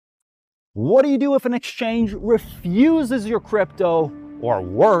What do you do if an exchange refuses your crypto, or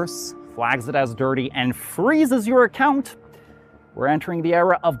worse, flags it as dirty and freezes your account? We're entering the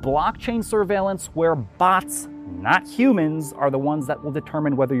era of blockchain surveillance where bots, not humans, are the ones that will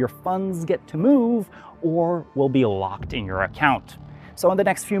determine whether your funds get to move or will be locked in your account. So in the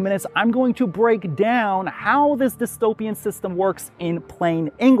next few minutes, I'm going to break down how this dystopian system works in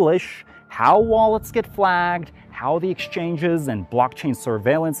plain English, how wallets get flagged, how the exchanges and blockchain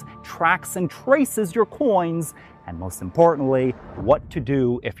surveillance tracks and traces your coins, and most importantly, what to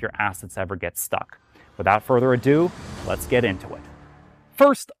do if your assets ever get stuck. Without further ado, let's get into it.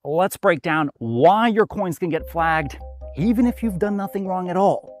 First, let's break down why your coins can get flagged, even if you've done nothing wrong at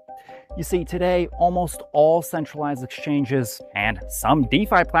all. You see, today, almost all centralized exchanges, and some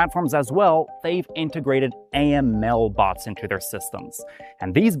DeFi platforms as well, they've integrated AML bots into their systems.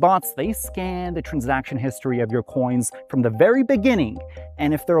 And these bots, they scan the transaction history of your coins from the very beginning,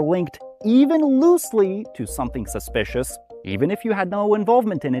 and if they're linked even loosely to something suspicious, even if you had no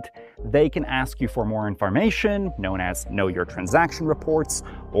involvement in it, they can ask you for more information, known as Know Your Transaction reports,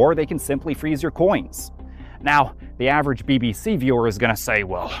 or they can simply freeze your coins. Now, the average BBC viewer is going to say,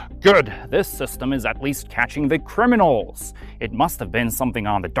 well, good, this system is at least catching the criminals. It must have been something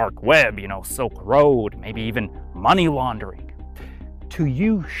on the dark web, Silk Road, maybe even money laundering. To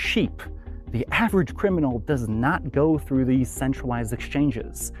you sheep, the average criminal does not go through these centralized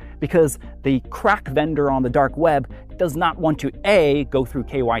exchanges because the crack vendor on the dark web does not want to A, go through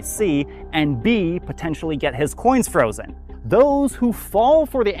KYC, and B, potentially get his coins frozen. Those who fall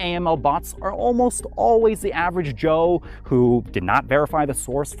for the AML bots are almost always the average Joe who did not verify the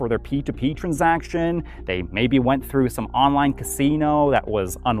source for their P2P transaction. They maybe went through some online casino that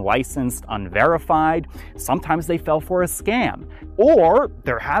was unlicensed, unverified. Sometimes they fell for a scam. Or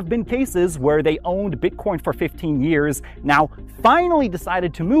there have been cases where they owned Bitcoin for 15 years, now finally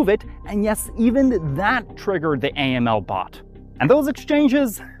decided to move it, and yes, even that triggered the AML bot. And those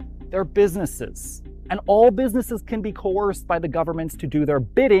exchanges, they're businesses. And all businesses can be coerced by the governments to do their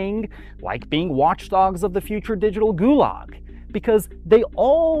bidding, like being watchdogs of the future digital gulag, because they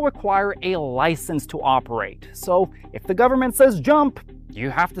all require a license to operate. So if the government says jump, you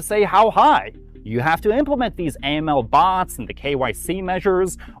have to say how high. You have to implement these AML bots and the KYC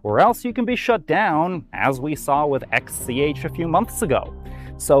measures, or else you can be shut down, as we saw with XCH a few months ago.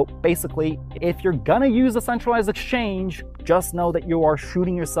 So basically, if you're gonna use a centralized exchange, just know that you are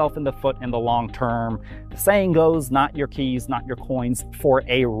shooting yourself in the foot in the long term. The saying goes, not your keys, not your coins, for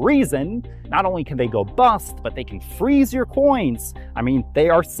a reason. Not only can they go bust, but they can freeze your coins. I mean, they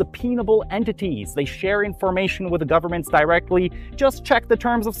are subpoenable entities. They share information with the governments directly. Just check the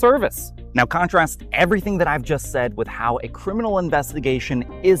terms of service. Now contrast everything that I've just said with how a criminal investigation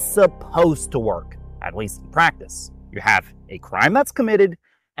is supposed to work, at least in practice. You have a crime that's committed,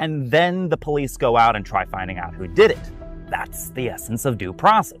 and then the police go out and try finding out who did it. That's the essence of due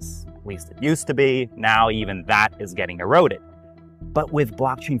process. At least it used to be. Now even that is getting eroded. But with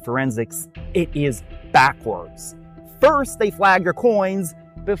blockchain forensics, it is backwards. First, they flag your coins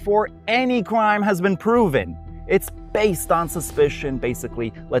before any crime has been proven. It's based on suspicion,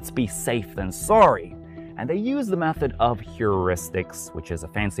 basically, let's be safe than sorry. And they use the method of heuristics, which is a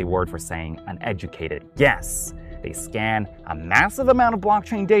fancy word for saying an educated guess. They scan a massive amount of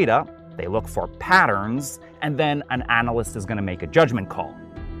blockchain data, they look for patterns, and then an analyst is going to make a judgment call.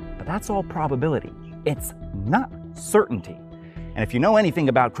 But that's all probability. It's not certainty. And if you know anything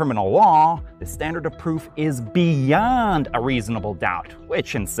about criminal law, the standard of proof is beyond a reasonable doubt,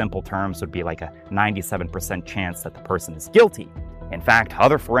 which in simple terms would be like a 97% chance that the person is guilty. In fact,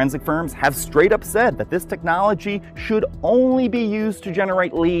 other forensic firms have straight up said that this technology should only be used to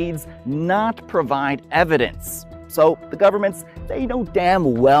generate leads, not provide evidence. So the governments, they know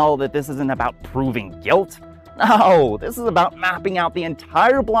damn well that this isn't about proving guilt. No, this is about mapping out the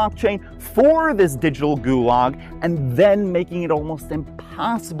entire blockchain for this digital gulag and then making it almost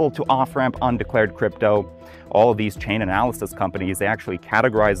impossible to off-ramp undeclared crypto. All of these chain analysis companies, they actually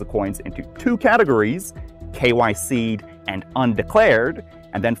categorize the coins into two categories, KYC'd and undeclared.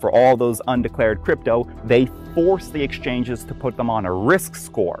 And then for all those undeclared crypto, they force the exchanges to put them on a risk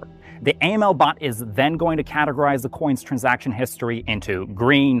score. The AML bot is then going to categorize the coin's transaction history into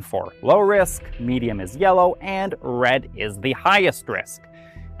green for low risk, medium is yellow, and red is the highest risk.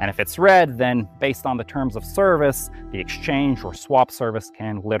 And if it's red, then based on the terms of service, the exchange or swap service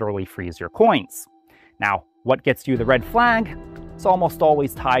can literally freeze your coins. Now, what gets you the red flag? It's almost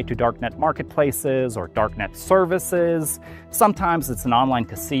always tied to darknet marketplaces or darknet services. Sometimes it's an online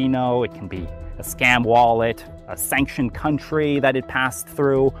casino, it can be a scam wallet. a sanctioned country that it passed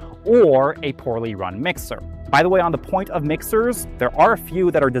through, or a poorly run mixer. By the way, on the point of mixers, there are a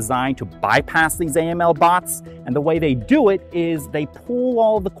few that are designed to bypass these AML bots, and the way they do it is they pull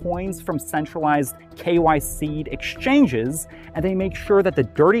all the coins from centralized KYC'd exchanges, and they make sure that the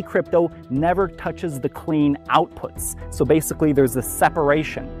dirty crypto never touches the clean outputs. So basically, there's a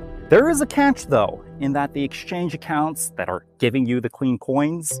separation. There is a catch, though, in that the exchange accounts that are giving you the clean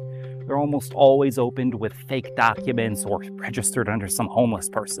coins, they're almost always opened with fake documents or registered under some homeless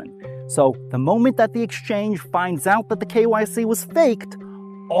person. So the moment that the exchange finds out that the KYC was faked,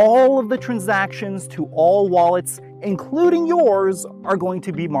 all of the transactions to all wallets, including yours, are going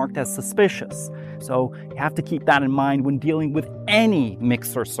to be marked as suspicious. So you have to keep that in mind when dealing with any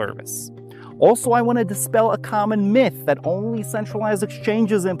mixer service. Also, I want to dispel a common myth that only centralized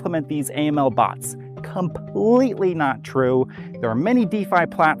exchanges implement these AML bots. Completely not true. There are many DeFi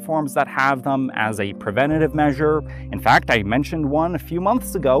platforms that have them as a preventative measure. In fact, I mentioned one a few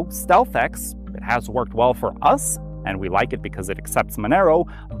months ago, StealthX. It has worked well for us, and we like it because it accepts Monero,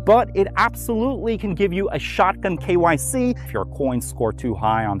 but it absolutely can give you a shotgun KYC if your coins score too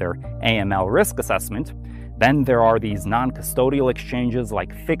high on their AML risk assessment. Then there are these non-custodial exchanges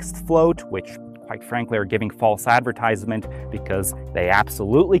like Fixed Float, which quite frankly are giving false advertisement because they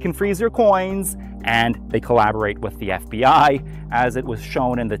absolutely can freeze your coins, and they collaborate with the FBI, as it was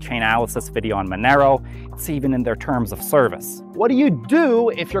shown in the Chainalysis video on Monero. It's even in their terms of service. What do you do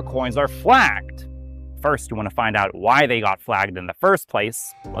if your coins are flagged? First, you want to find out why they got flagged in the first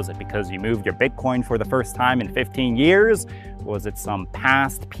place. Was it because you moved your Bitcoin for the first time in 15 years? Was it some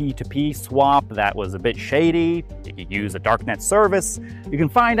past P2P swap that was a bit shady? Did you use a darknet service? You can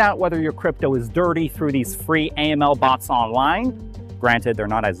find out whether your crypto is dirty through these free AML bots online. Granted, they're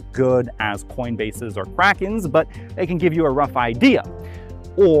not as good as Coinbase's or Kraken's, but they can give you a rough idea.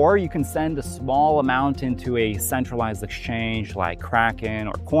 Or you can send a small amount into a centralized exchange like Kraken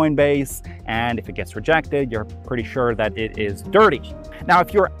or Coinbase, and if it gets rejected, you're pretty sure that it is dirty. Now,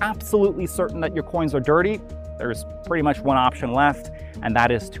 if you're absolutely certain that your coins are dirty, there's pretty much one option left, and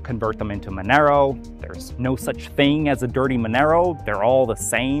that is to convert them into Monero. There's no such thing as a dirty Monero. They're all the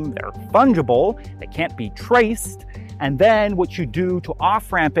same. They're fungible. They can't be traced. And then what you do to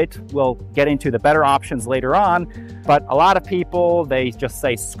off-ramp it, we'll get into the better options later on, but a lot of people, they just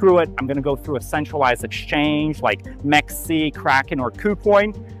say, screw it, I'm gonna go through a centralized exchange like Mexi, Kraken, or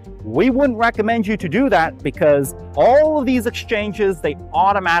KuCoin. We wouldn't recommend you to do that because all of these exchanges, they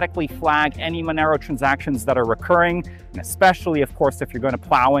automatically flag any Monero transactions that are recurring, and especially, of course, if you're gonna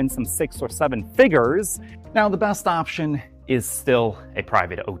plow in some 6 or 7 figures. Now, the best option is still a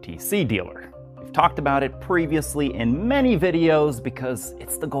private OTC dealer. We've talked about it previously in many videos because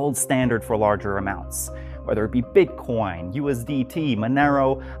it's the gold standard for larger amounts. Whether it be Bitcoin, USDT,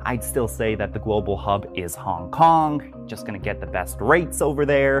 Monero, I'd still say that the global hub is Hong Kong. Just gonna get the best rates over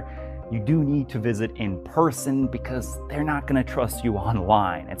there. You do need to visit in person because they're not gonna trust you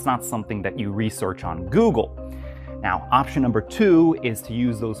online. It's not something that you research on Google. Now, option number 2 is to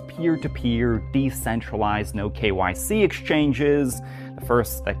use those peer-to-peer, decentralized, no KYC exchanges. The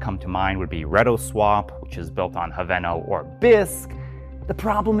first that come to mind would be RedoSwap, which is built on Haveno or Bisq. The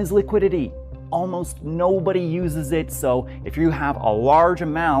problem is liquidity. Almost nobody uses it, so if you have a large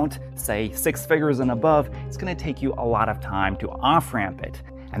amount, say 6 figures and above, it's going to take you a lot of time to off-ramp it.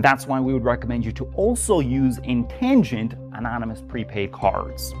 And that's why we would recommend you to also use Intangent anonymous prepaid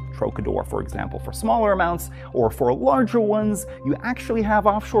cards. Trocador, for example, for smaller amounts, or for larger ones, you actually have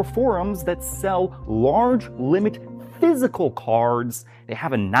offshore forums that sell large limit physical cards. They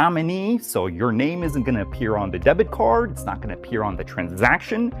have a nominee, so your name isn't going to appear on the debit card. It's not going to appear on the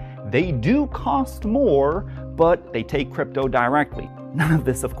transaction. They do cost more, but they take crypto directly. None of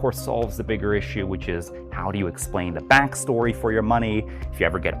this, of course, solves the bigger issue, which is how do you explain the backstory for your money? If you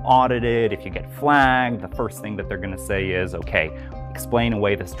ever get audited, if you get flagged, the first thing that they're going to say is, okay, explain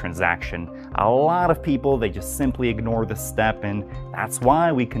away this transaction. A lot of people, they just simply ignore this step, and that's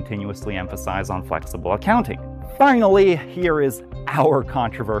why we continuously emphasize on flexible accounting. Finally, here is our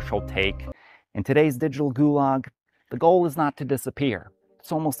controversial take. In today's digital gulag, the goal is not to disappear.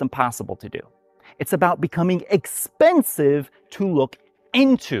 It's almost impossible to do. It's about becoming expensive to look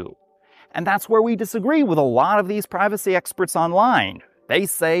into. And that's where we disagree with a lot of these privacy experts online. They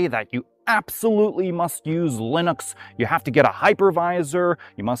say that you absolutely must use Linux, you have to get a hypervisor,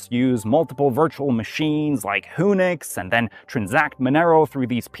 you must use multiple virtual machines like Unix, and then transact Monero through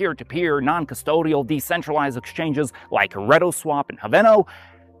these peer-to-peer, non-custodial, decentralized exchanges like RedoSwap and Haveno.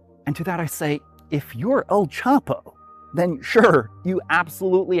 And to that I say, if you're El Chapo, then sure, you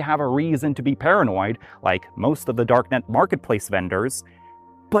absolutely have a reason to be paranoid, like most of the darknet marketplace vendors.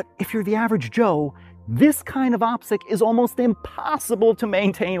 But if you're the average Joe, This kind of OPSEC is almost impossible to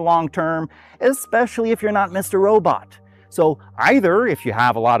maintain long-term, especially if you're not Mr. Robot. So either, if you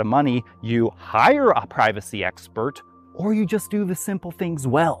have a lot of money, you hire a privacy expert, or you just do the simple things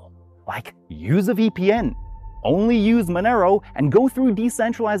well, like use a VPN, only use Monero, and go through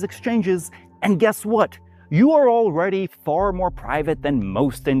decentralized exchanges, and guess what? You are already far more private than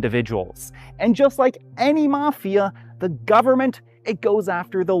most individuals. And just like any mafia, the government, it goes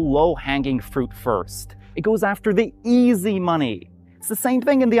after the low-hanging fruit first. It goes after the easy money. It's the same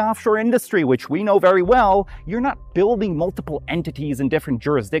thing in the offshore industry, which we know very well. You're not building multiple entities in different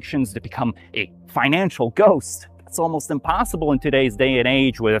jurisdictions to become a financial ghost. That's almost impossible in today's day and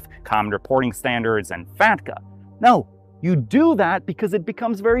age with common reporting standards and FATCA. No. You do that because it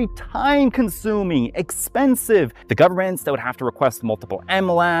becomes very time-consuming, expensive. The governments, they would have to request multiple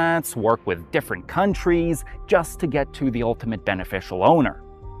MLATs, work with different countries, just to get to the ultimate beneficial owner.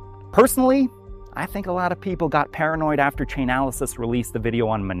 Personally, I think a lot of people got paranoid after Chainalysis released the video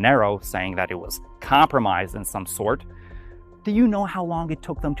on Monero saying that it was compromised in some sort. Do you know how long it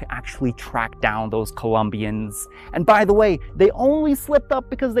took them to actually track down those Colombians? And by the way, they only slipped up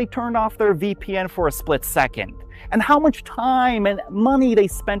because they turned off their VPN for a split second. And how much time and money they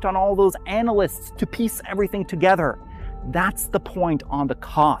spent on all those analysts to piece everything together. That's the point on the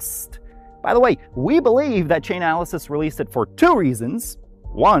cost. By the way, we believe that Chainalysis released it for two reasons.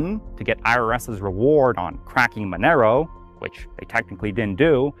 One, to get IRS's reward on cracking Monero, which they technically didn't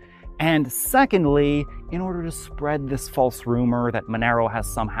do. And secondly, in order to spread this false rumor that Monero has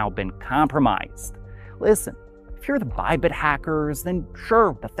somehow been compromised. Listen, if you're the Bybit hackers, then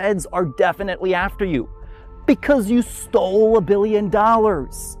sure, the feds are definitely after you. Because you stole $1 billion.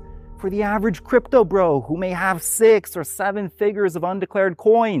 For the average crypto bro who may have 6 or 7 figures of undeclared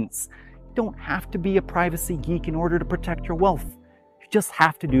coins, you don't have to be a privacy geek in order to protect your wealth. You just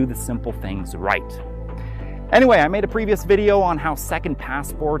have to do the simple things right. Anyway, I made a previous video on how second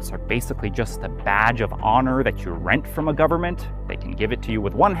passports are basically just a badge of honor that you rent from a government. They can give it to you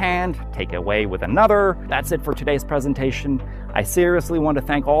with one hand, take it away with another. That's it for today's presentation. I seriously want to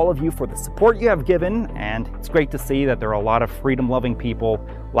thank all of you for the support you have given, and it's great to see that there are a lot of freedom-loving people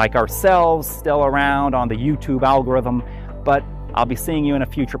like ourselves still around on the YouTube algorithm, but I'll be seeing you in a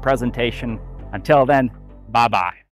future presentation. Until then, bye-bye.